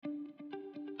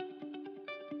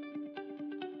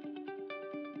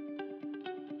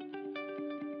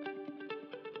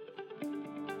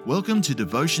Welcome to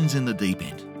Devotions in the Deep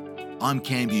End. I'm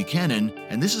Cam Buchanan,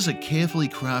 and this is a carefully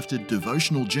crafted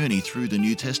devotional journey through the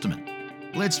New Testament.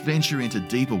 Let's venture into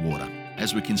deeper water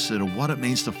as we consider what it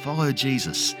means to follow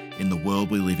Jesus in the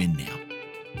world we live in now.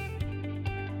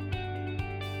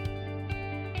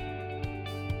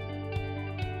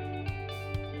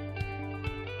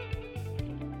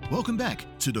 Welcome back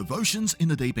to Devotions in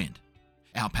the Deep End.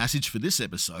 Our passage for this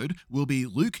episode will be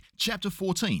Luke chapter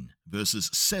 14, verses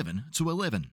 7 to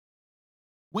 11.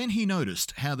 When he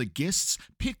noticed how the guests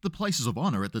picked the places of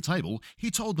honor at the table,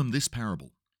 he told them this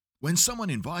parable. When someone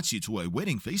invites you to a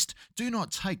wedding feast, do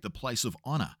not take the place of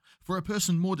honor, for a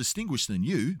person more distinguished than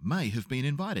you may have been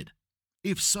invited.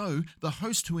 If so, the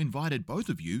host who invited both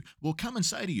of you will come and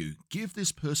say to you, "Give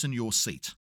this person your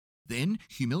seat." Then,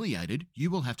 humiliated, you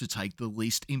will have to take the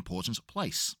least important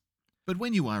place. But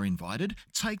when you are invited,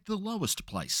 take the lowest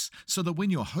place, so that when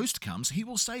your host comes, he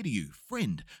will say to you,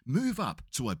 "Friend, move up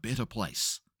to a better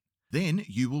place." Then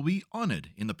you will be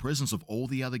honored in the presence of all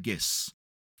the other guests.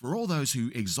 For all those who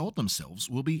exalt themselves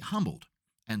will be humbled,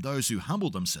 and those who humble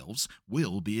themselves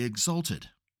will be exalted.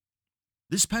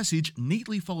 This passage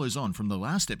neatly follows on from the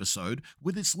last episode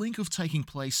with its link of taking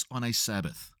place on a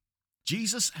Sabbath.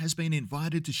 Jesus has been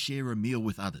invited to share a meal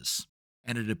with others,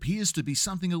 and it appears to be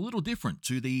something a little different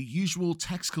to the usual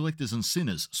tax collectors and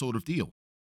sinners sort of deal.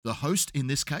 The host in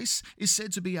this case is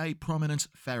said to be a prominent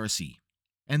Pharisee.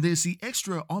 And there's the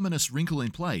extra ominous wrinkle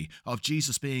in play of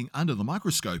Jesus being under the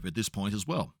microscope at this point as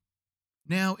well.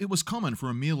 Now, it was common for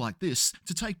a meal like this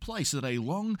to take place at a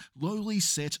long, lowly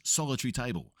set solitary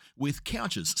table, with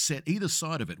couches set either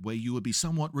side of it where you would be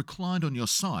somewhat reclined on your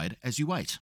side as you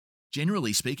ate.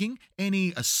 Generally speaking,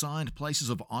 any assigned places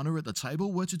of honor at the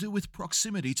table were to do with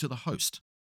proximity to the host.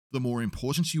 The more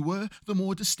important you were, the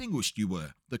more distinguished you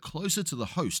were, the closer to the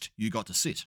host you got to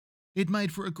sit. It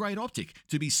made for a great optic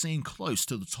to be seen close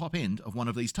to the top end of one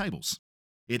of these tables.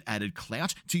 It added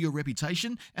clout to your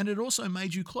reputation, and it also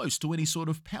made you close to any sort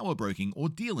of power broking or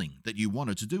dealing that you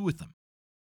wanted to do with them.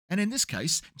 And in this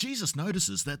case, Jesus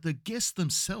notices that the guests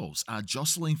themselves are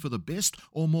jostling for the best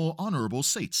or more honorable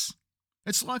seats.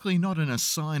 It's likely not an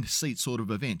assigned seat sort of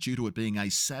event due to it being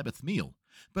a Sabbath meal,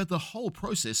 but the whole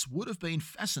process would have been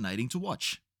fascinating to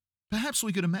watch. Perhaps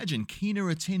we could imagine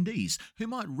keener attendees who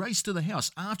might race to the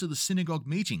house after the synagogue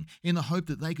meeting in the hope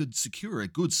that they could secure a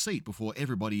good seat before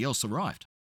everybody else arrived.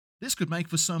 This could make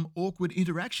for some awkward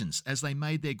interactions as they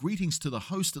made their greetings to the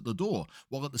host at the door,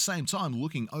 while at the same time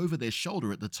looking over their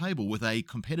shoulder at the table with a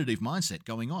competitive mindset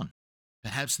going on.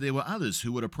 Perhaps there were others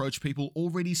who would approach people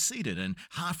already seated and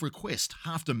half request,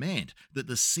 half demand that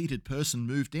the seated person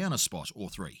move down a spot or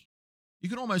three. You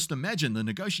can almost imagine the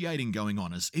negotiating going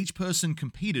on as each person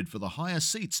competed for the higher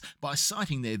seats by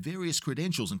citing their various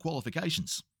credentials and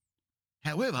qualifications.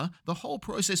 However, the whole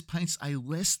process paints a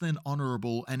less than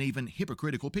honorable and even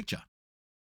hypocritical picture.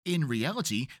 In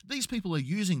reality, these people are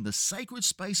using the sacred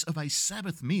space of a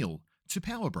Sabbath meal to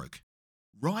power broke.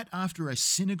 Right after a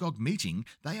synagogue meeting,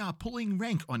 they are pulling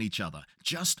rank on each other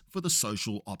just for the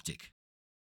social optic.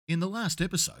 In the last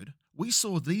episode, we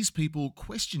saw these people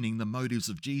questioning the motives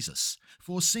of Jesus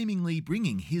for seemingly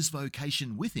bringing his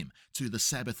vocation with him to the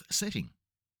Sabbath setting.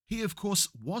 He, of course,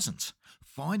 wasn't.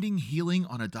 Finding healing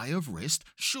on a day of rest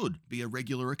should be a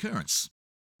regular occurrence.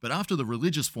 But after the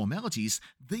religious formalities,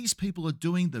 these people are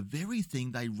doing the very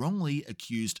thing they wrongly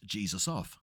accused Jesus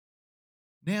of.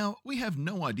 Now, we have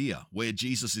no idea where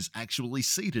Jesus is actually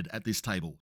seated at this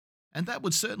table, and that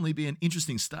would certainly be an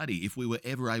interesting study if we were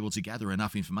ever able to gather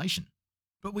enough information.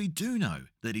 But we do know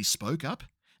that he spoke up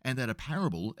and that a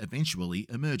parable eventually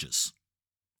emerges.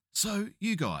 So,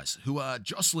 you guys who are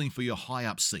jostling for your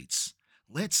high-up seats,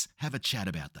 let's have a chat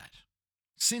about that.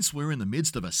 Since we're in the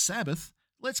midst of a Sabbath,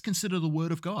 let's consider the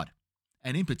Word of God,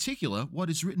 and in particular what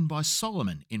is written by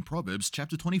Solomon in Proverbs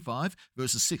chapter 25,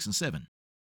 verses 6 and 7.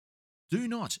 Do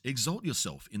not exalt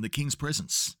yourself in the king's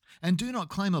presence, and do not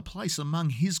claim a place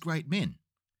among his great men.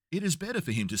 It is better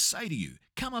for him to say to you,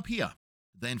 "Come up here,"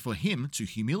 than for him to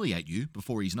humiliate you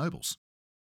before his nobles.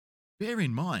 Bear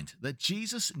in mind that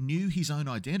Jesus knew his own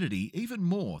identity even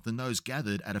more than those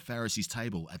gathered at a Pharisee's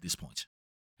table at this point,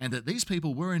 and that these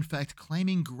people were in fact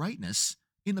claiming greatness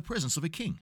in the presence of a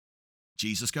king.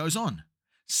 Jesus goes on,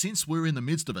 "Since we're in the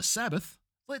midst of a Sabbath,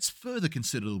 let's further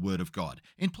consider the Word of God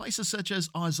in places such as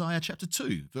Isaiah chapter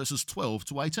 2, verses 12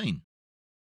 to 18.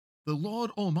 The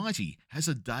Lord Almighty has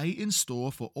a day in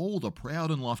store for all the proud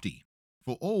and lofty,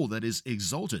 for all that is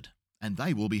exalted, and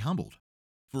they will be humbled.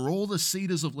 For all the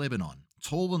cedars of Lebanon,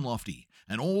 tall and lofty,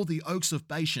 and all the oaks of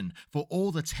Bashan, for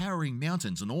all the towering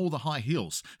mountains and all the high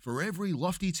hills, for every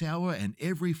lofty tower and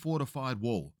every fortified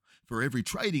wall, for every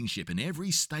trading ship and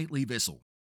every stately vessel,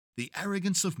 The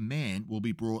arrogance of man will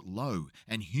be brought low,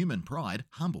 and human pride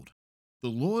humbled. The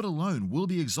Lord alone will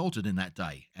be exalted in that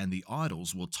day, and the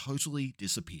idols will totally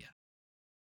disappear.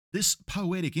 This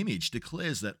poetic image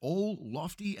declares that all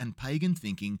lofty and pagan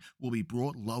thinking will be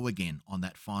brought low again on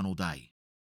that final day,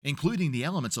 including the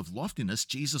elements of loftiness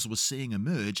Jesus was seeing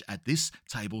emerge at this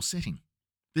table setting.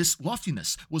 This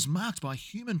loftiness was marked by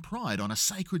human pride on a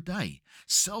sacred day,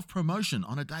 self-promotion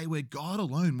on a day where God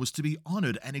alone was to be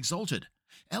honored and exalted,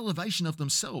 elevation of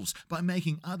themselves by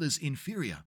making others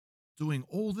inferior, doing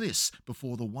all this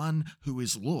before the one who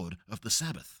is Lord of the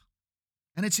Sabbath.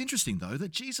 And it's interesting, though,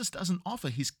 that Jesus doesn't offer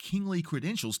his kingly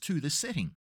credentials to this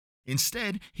setting.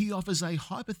 Instead, he offers a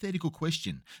hypothetical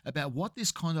question about what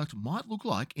this conduct might look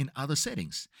like in other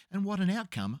settings and what an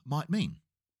outcome might mean.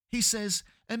 He says,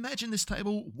 imagine this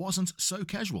table wasn't so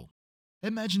casual.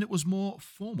 Imagine it was more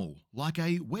formal, like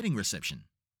a wedding reception.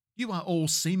 You are all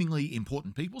seemingly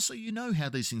important people, so you know how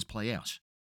these things play out.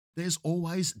 There's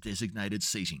always designated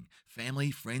seating.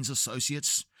 Family, friends,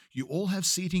 associates, you all have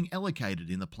seating allocated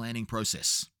in the planning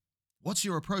process. What's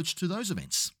your approach to those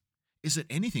events? Is it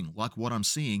anything like what I'm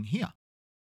seeing here?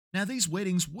 Now, these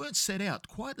weddings weren't set out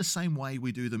quite the same way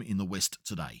we do them in the West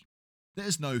today.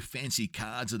 There's no fancy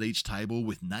cards at each table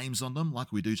with names on them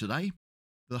like we do today.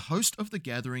 The host of the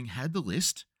gathering had the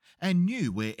list and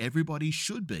knew where everybody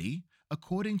should be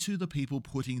according to the people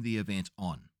putting the event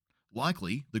on,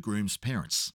 likely the groom's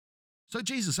parents. So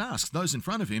Jesus asked those in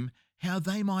front of him how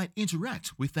they might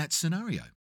interact with that scenario.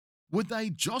 Would they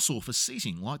jostle for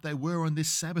seating like they were on this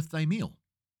Sabbath day meal?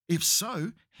 If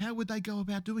so, how would they go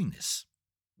about doing this?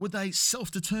 Would they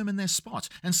self-determine their spot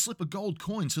and slip a gold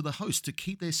coin to the host to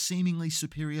keep their seemingly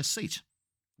superior seat?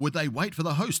 Would they wait for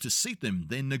the host to seat them,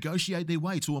 then negotiate their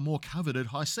way to a more coveted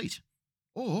high seat?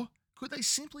 Or could they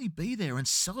simply be there and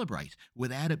celebrate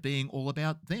without it being all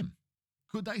about them?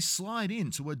 Could they slide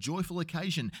into a joyful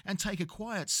occasion and take a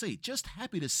quiet seat, just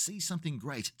happy to see something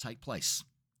great take place?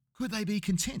 Could they be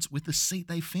content with the seat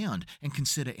they found and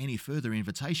consider any further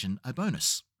invitation a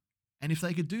bonus? And if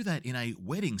they could do that in a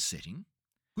wedding setting,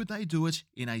 could they do it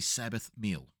in a Sabbath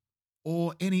meal?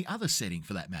 Or any other setting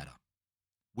for that matter?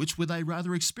 Which would they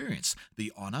rather experience,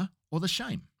 the honour or the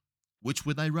shame? Which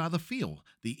would they rather feel,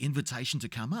 the invitation to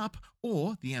come up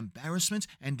or the embarrassment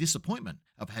and disappointment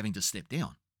of having to step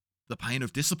down? The pain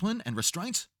of discipline and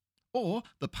restraint, or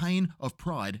the pain of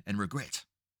pride and regret?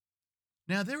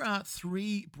 Now, there are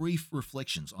 3 brief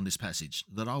reflections on this passage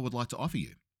that I would like to offer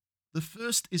you. The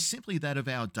first is simply that of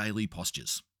our daily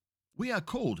postures. We are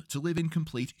called to live in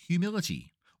complete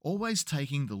humility, always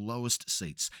taking the lowest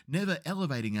seats, never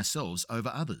elevating ourselves over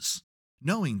others,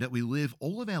 knowing that we live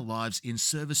all of our lives in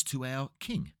service to our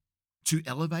King. To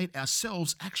elevate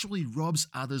ourselves actually robs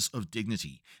others of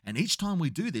dignity, and each time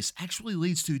we do this actually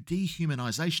leads to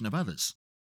dehumanization of others.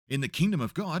 In the kingdom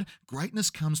of God, greatness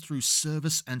comes through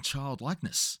service and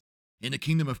childlikeness. In the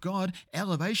kingdom of God,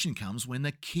 elevation comes when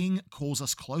the King calls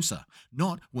us closer,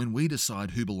 not when we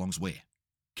decide who belongs where.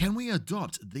 Can we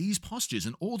adopt these postures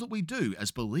in all that we do as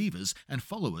believers and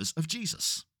followers of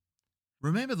Jesus?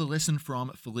 Remember the lesson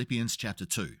from Philippians chapter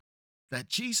 2, that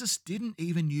Jesus didn't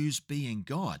even use being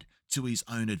God to his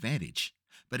own advantage,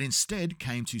 but instead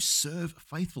came to serve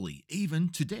faithfully, even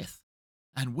to death.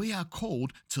 And we are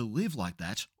called to live like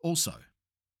that also.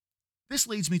 This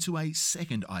leads me to a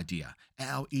second idea,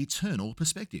 our eternal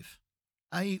perspective.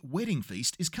 A wedding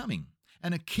feast is coming,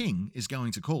 and a king is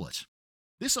going to call it.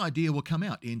 This idea will come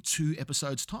out in 2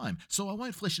 episodes' time, so I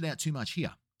won't flesh it out too much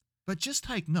here. But just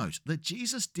take note that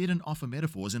Jesus didn't offer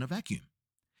metaphors in a vacuum.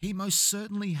 He most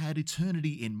certainly had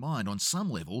eternity in mind on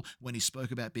some level when he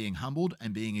spoke about being humbled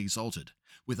and being exalted,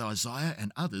 with Isaiah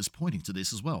and others pointing to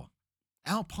this as well.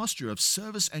 Our posture of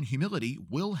service and humility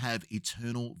will have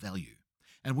eternal value,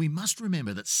 and we must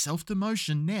remember that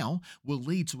self-demotion now will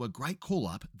lead to a great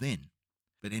call-up then.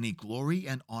 But any glory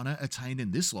and honor attained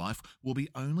in this life will be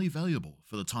only valuable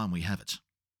for the time we have it.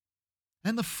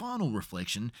 And the final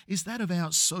reflection is that of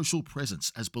our social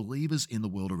presence as believers in the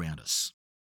world around us.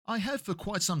 I have for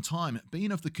quite some time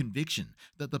been of the conviction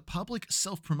that the public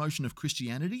self-promotion of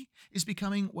Christianity is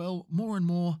becoming, well, more and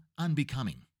more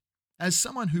unbecoming. As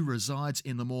someone who resides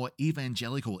in the more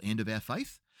evangelical end of our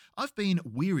faith, I've been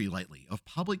weary lately of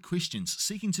public Christians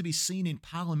seeking to be seen in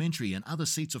parliamentary and other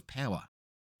seats of power.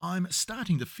 I'm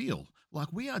starting to feel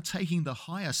like we are taking the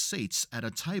higher seats at a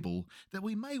table that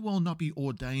we may well not be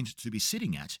ordained to be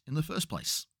sitting at in the first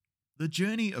place. The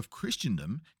journey of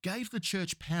Christendom gave the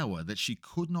church power that she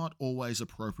could not always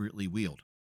appropriately wield.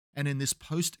 And in this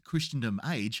post-Christendom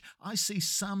age, I see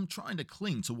some trying to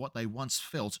cling to what they once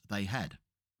felt they had.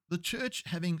 The church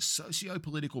having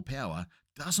socio-political power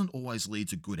doesn't always lead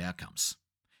to good outcomes.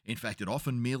 In fact, it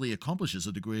often merely accomplishes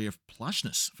a degree of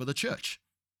plushness for the church.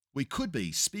 We could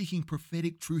be speaking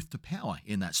prophetic truth to power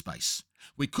in that space.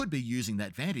 We could be using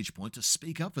that vantage point to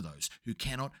speak up for those who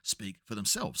cannot speak for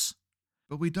themselves.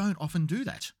 But we don't often do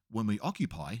that when we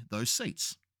occupy those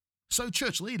seats. So,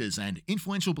 church leaders and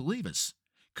influential believers,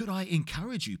 could I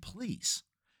encourage you, please,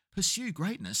 pursue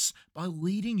greatness by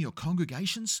leading your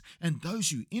congregations and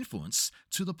those you influence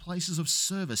to the places of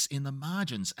service in the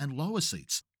margins and lower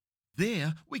seats.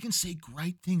 There, we can see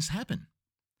great things happen.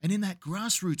 And in that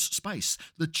grassroots space,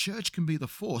 the church can be the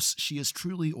force she is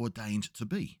truly ordained to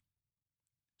be.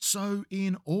 So,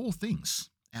 in all things,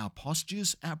 our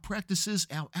postures, our practices,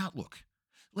 our outlook,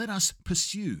 let us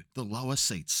pursue the lower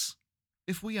seats.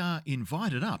 If we are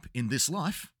invited up in this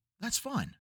life, that's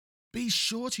fine. Be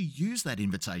sure to use that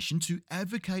invitation to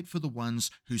advocate for the ones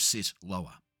who sit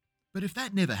lower. But if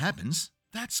that never happens,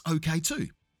 that's okay too,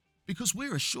 because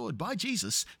we're assured by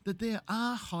Jesus that there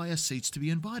are higher seats to be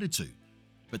invited to.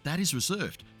 But that is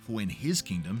reserved for when His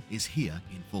kingdom is here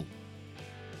in full.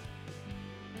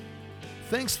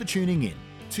 Thanks for tuning in.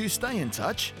 To stay in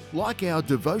touch, like our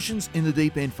Devotions in the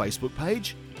Deep End Facebook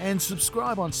page and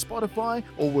subscribe on Spotify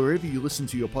or wherever you listen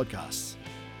to your podcasts.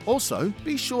 Also,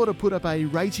 be sure to put up a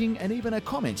rating and even a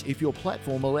comment if your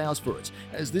platform allows for it,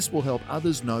 as this will help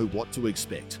others know what to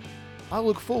expect. I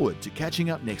look forward to catching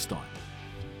up next time.